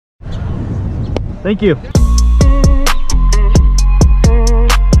Thank you.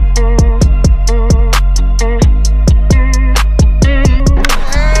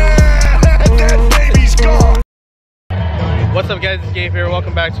 What's up guys, it's Gabe here.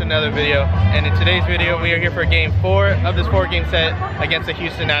 Welcome back to another video. And in today's video, we are here for game 4 of this 4-game set against the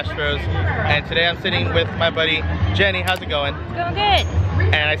Houston Astros. And today I'm sitting with my buddy, Jenny. How's it going? It's going good.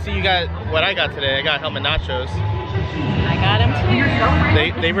 And I see you got what I got today. I got helmet nachos. I got them too.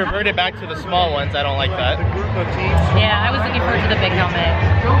 They reverted back to the small ones. I don't like that. Yeah, I was looking forward to the big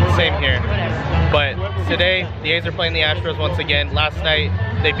helmet. Same here. Whatever. But today, the A's are playing the Astros once again. Last night,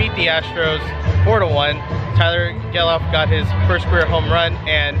 they beat the Astros 4-1. Tyler Geloff got his first career home run,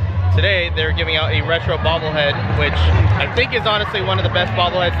 and today they're giving out a retro bobblehead, which I think is honestly one of the best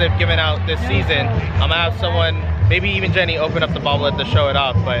bobbleheads they've given out this season. I'm gonna have someone, maybe even Jenny, open up the bobblehead to show it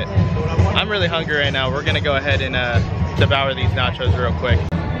off, but I'm really hungry right now. We're gonna go ahead and devour these nachos real quick.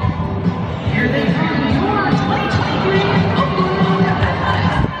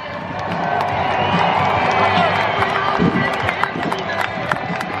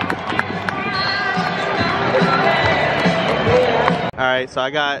 Alright, so I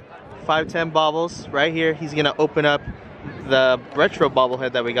got 510 bobbles right here. He's gonna open up the retro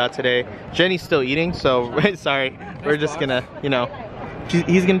bobblehead that we got today. Jenny's still eating, so sorry. We're just gonna, you know,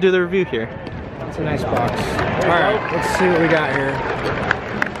 he's gonna do the review here. It's a nice box. Alright, let's see what we got here.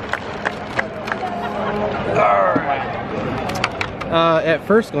 Alright. At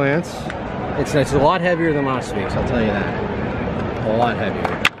first glance, it's a lot heavier than last week's, I'll tell you that. A lot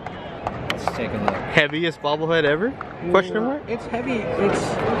heavier. Let's take a look. Heaviest bobblehead ever? Question mark? It's heavy.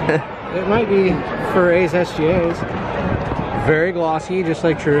 It might be for A's SGAs. Very glossy, just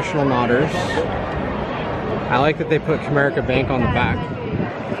like traditional nodders. I like that they put Comerica Bank on the back.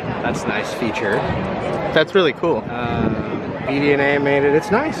 That's a nice feature. That's really cool. BDNA made it.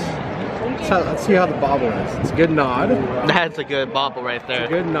 It's nice. Let's see how the bobble is. It's a good nod. That's a good bobble right there.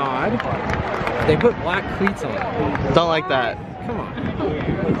 It's a good nod. They put black cleats on it. Don't like that. Come on.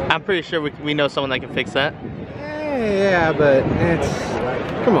 I'm pretty sure we know someone that can fix that. Yeah, but it's...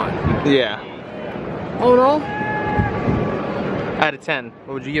 Come on. Yeah. All in all? Out of 10,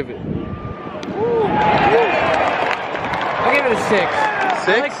 what would you give it? I'll give it a 6. 6?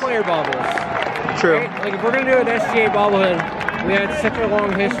 I like player bobbles. True. Right? Like if we're gonna do an SGA bobblehead, we had such a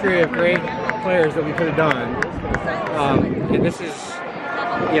long history of great players that we could have done. And this is,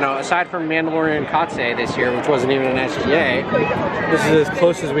 you know, aside from Mandalorian Katse this year, which wasn't even an SGA, this is as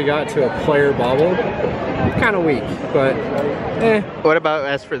close as we got to a player bobble. Kind of weak, but eh. What about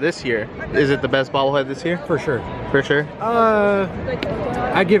as for this year? Is it the best bobblehead this year? For sure. For sure?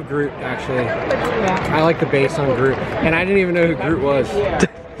 I'd give Groot, actually. I like the base on Groot. And I didn't even know who Groot was.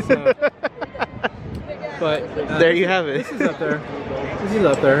 So. But there you have it. This is up there. This is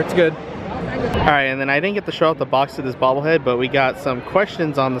up there. It's good. Alright, and then I didn't get to show out the box of this bobblehead, but we got some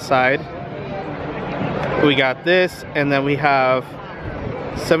questions on the side. We got this, and then we have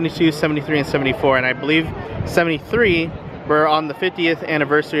 72, 73, and 74, and I believe 73, we're on the 50th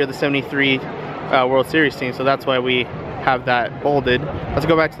anniversary of the 73 World Series team, so that's why we have that bolded. Let's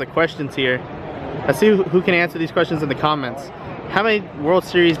go back to the questions here. Let's see who can answer these questions in the comments. How many World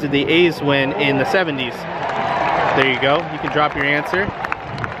Series did the A's win in the 70s? There you go, you can drop your answer.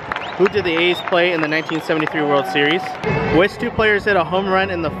 Who did the A's play in the 1973 World Series? Which two players hit a home run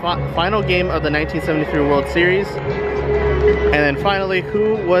in the final game of the 1973 World Series? And then finally,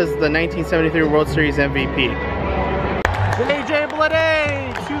 who was the 1973 World Series MVP? JJ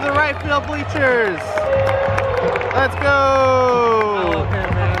Bleday to the right field bleachers. Let's go.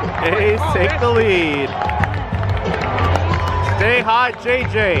 A's take the lead. Stay hot,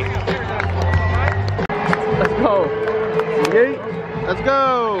 JJ. Let's go. Let's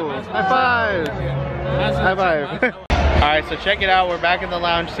go. High five. High five. Alright, so check it out. We're back in the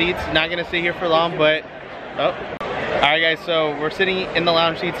lounge seats. Not going to sit here for long, but... Oh. Alright guys, so we're sitting in the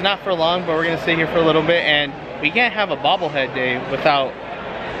lounge seats, not for long, but we're gonna sit here for a little bit, and we can't have a bobblehead day without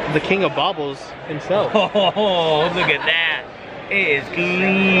the king of bobbles himself. Oh, look at that. It is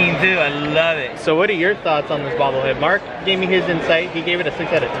clean too, I love it. So what are your thoughts on this bobblehead? Mark gave me his insight, he gave it a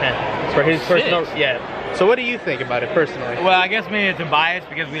 6 out of 10. For his personal, yeah. So what do you think about it personally? Well, I guess maybe it's a bias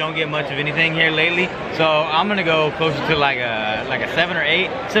because we don't get much of anything here lately. So I'm gonna go closer to like a 7 or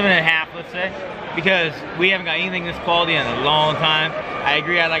 8, 7.5, let's say. Because we haven't got anything this quality in a long time. I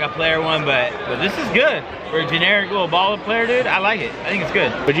agree I like a player one, but this is good. For a generic little bobblehead player, dude, I like it. I think it's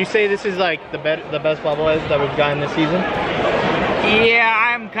good. Would you say this is like the best bobbleheads that we've gotten this season?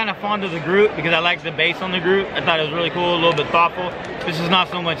 Yeah, I'm kind of fond of the Groot because I like the base on the Groot. I thought it was really cool, a little bit thoughtful. This is not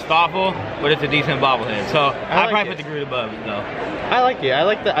so much thoughtful, but it's a decent bobblehead. So I'd probably put the Groot above it though. I like it. I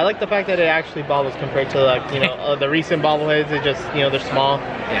like the fact that it actually bobbles compared to, like, you know, the recent bobbleheads. It just, you know, they're small.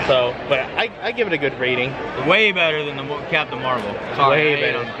 Yeah. So, but I give it a good rating. Way better than the Captain Marvel. Sorry, way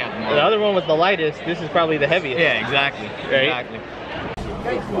better. On Captain Marvel. The other one was the lightest. This is probably the heaviest. Yeah, exactly. Right? Exactly.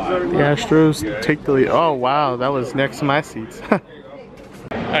 The Astros take the lead. Oh wow, that was next to my seats.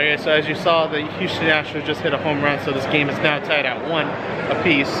 Okay, so as you saw, the Houston Astros just hit a home run, so this game is now tied at 1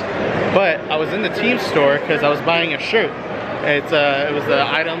 apiece. But I was in the team store because I was buying a shirt. It was the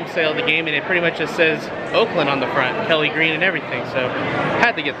item sale of the game, and it pretty much just says Oakland on the front, Kelly Green and everything, so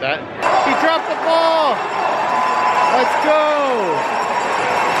had to get that. He dropped the ball! Let's go!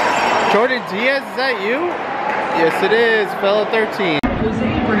 Jordan Diaz, is that you? Yes it is, fell at 13.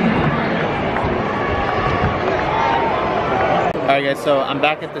 Alright guys, so I'm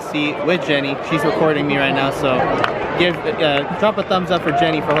back at the seat with Jenny. She's recording me right now, so drop a thumbs up for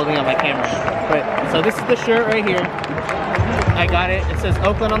Jenny for holding up my camera. But so this is the shirt right here. I got it. It says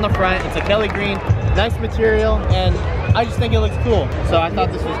Oakland on the front. It's a Kelly Green, nice material, and I just think it looks cool. So I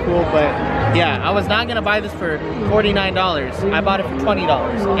thought this was cool, but yeah, I was not gonna buy this for $49. I bought it for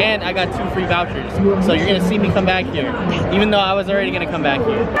 $20, and I got 2 free vouchers. So you're gonna see me come back here, even though I was already gonna come back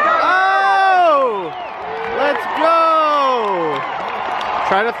here. Oh! Let's go!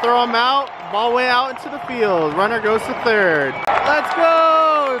 Try to throw him out. Ball went out into the field. Runner goes to third. Let's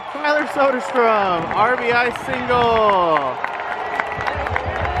go! Tyler Soderstrom, RBI single.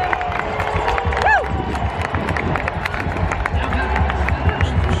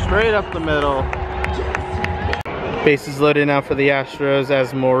 Straight up the middle. Bases loaded now for the Astros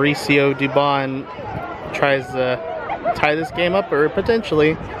as Mauricio Dubón tries to tie this game up or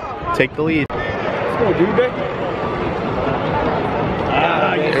potentially take the lead. Let's go, dude.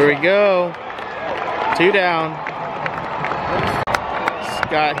 Here we go. 2 down.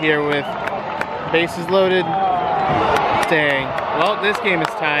 Scott here with bases loaded. Dang. Well, this game is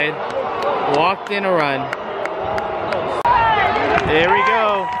tied. Walked in a run. There we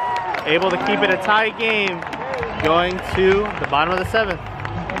go. Able to keep it a tie game. Going to the bottom of the 7th.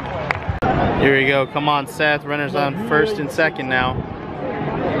 Here we go. Come on, Seth. Runners on 1st and 2nd now.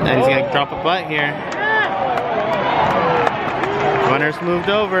 And he's going to drop a butt here. Runners moved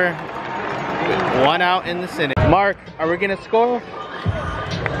over. 1 out in the inning. Mark, are we going to score?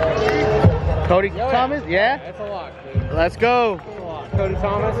 Cody Thomas? Yeah? That's a lock, dude. Let's go. Cody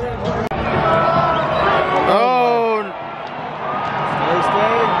Thomas. Oh.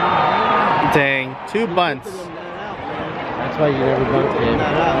 Dang. 2 bunts. That's why you never bunt,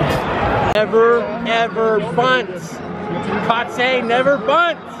 man. Never, ever bunts. Kotsay never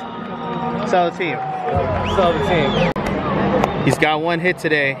bunts. Sell the team. Sell the team. He's got 1 hit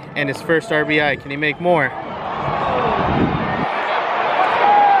today and his first RBI. Can he make more?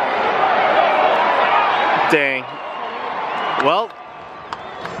 Dang. Well,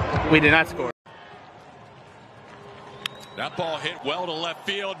 we did not score. That ball hit well to left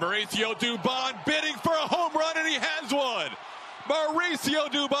field. Mauricio Dubón bidding for a home run, and he has one. Mauricio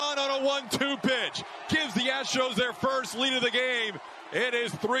Dubón on a 1-2 pitch gives the Astros their first lead of the game. It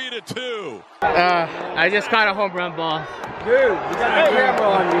is 3-2. I just caught a home run ball. Dude, you got the camera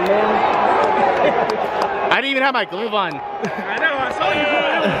on you, man. I didn't even have my glove on. I know, I saw you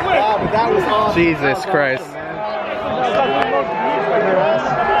doing it quick. But that was awesome. Jesus Christ.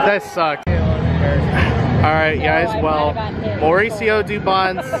 That sucked. Alright guys, well, Mauricio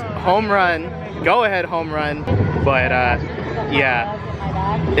Dubón's home run, go-ahead home run, but yeah,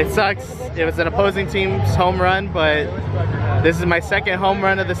 it sucks. It was an opposing team's home run, but this is my 2nd home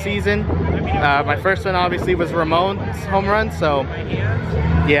run of the season. My first one obviously was Ramon's home run, so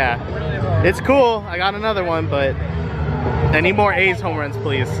yeah, it's cool. I got another one, but I need more A's home runs,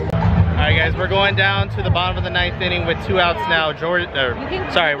 please. Alright guys, we're going down to the bottom of the 9th inning with 2 outs now.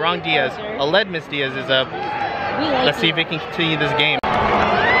 Sorry, wrong Diaz. Aledmus Diaz is up. Let's see if we can continue this game.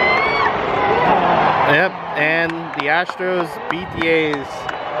 Yep, and the Astros beat the A's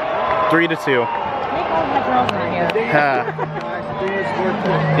 3-2.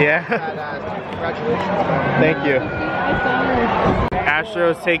 Yeah. Thank you.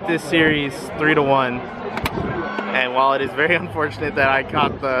 Astros take this series 3-1. And while it is very unfortunate that I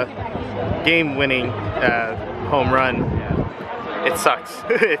caught the game-winning home run, it sucks.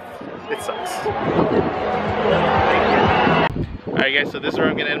 It sucks. Alright guys, so this is where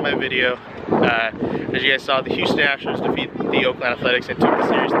I'm going to end my video. As you guys saw, the Houston Astros defeat the Oakland Athletics and took the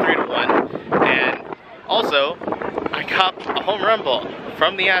series 3-1. And also, I got a home run ball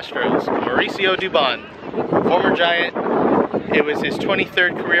from the Astros, Mauricio Dubón, former Giant. It was his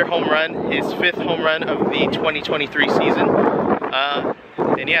 23rd career home run, his 5th home run of the 2023 season.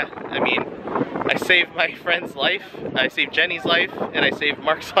 And yeah, I mean, I saved my friend's life, I saved Jenny's life, and I saved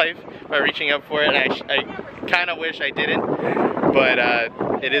Mark's life by reaching up for it. I kind of wish I didn't, but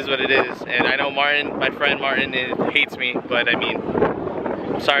it is what it is. And I know Martin, my friend Martin, hates me, but I mean,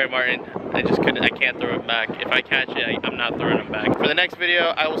 I'm sorry Martin, I can't throw it back. If I catch it, I'm not throwing it back. For the next video,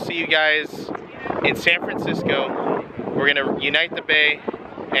 I will see you guys in San Francisco. We're gonna unite the Bay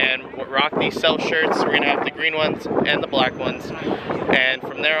and rock these Cell shirts. We're gonna have the green ones and the black ones. And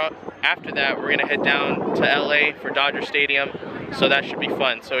from there, after that, we're gonna head down to LA for Dodger Stadium. So that should be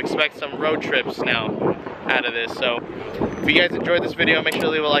fun. So expect some road trips now out of this. So if you guys enjoyed this video, make sure to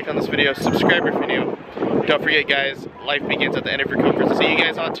leave a like on this video. Subscribe if you're new. Don't forget guys, life begins at the end of your comfort. See you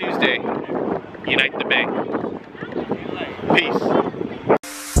guys on Tuesday. Unite the Bay. Peace.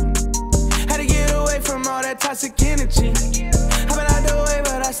 Had to get away from all that toxic energy.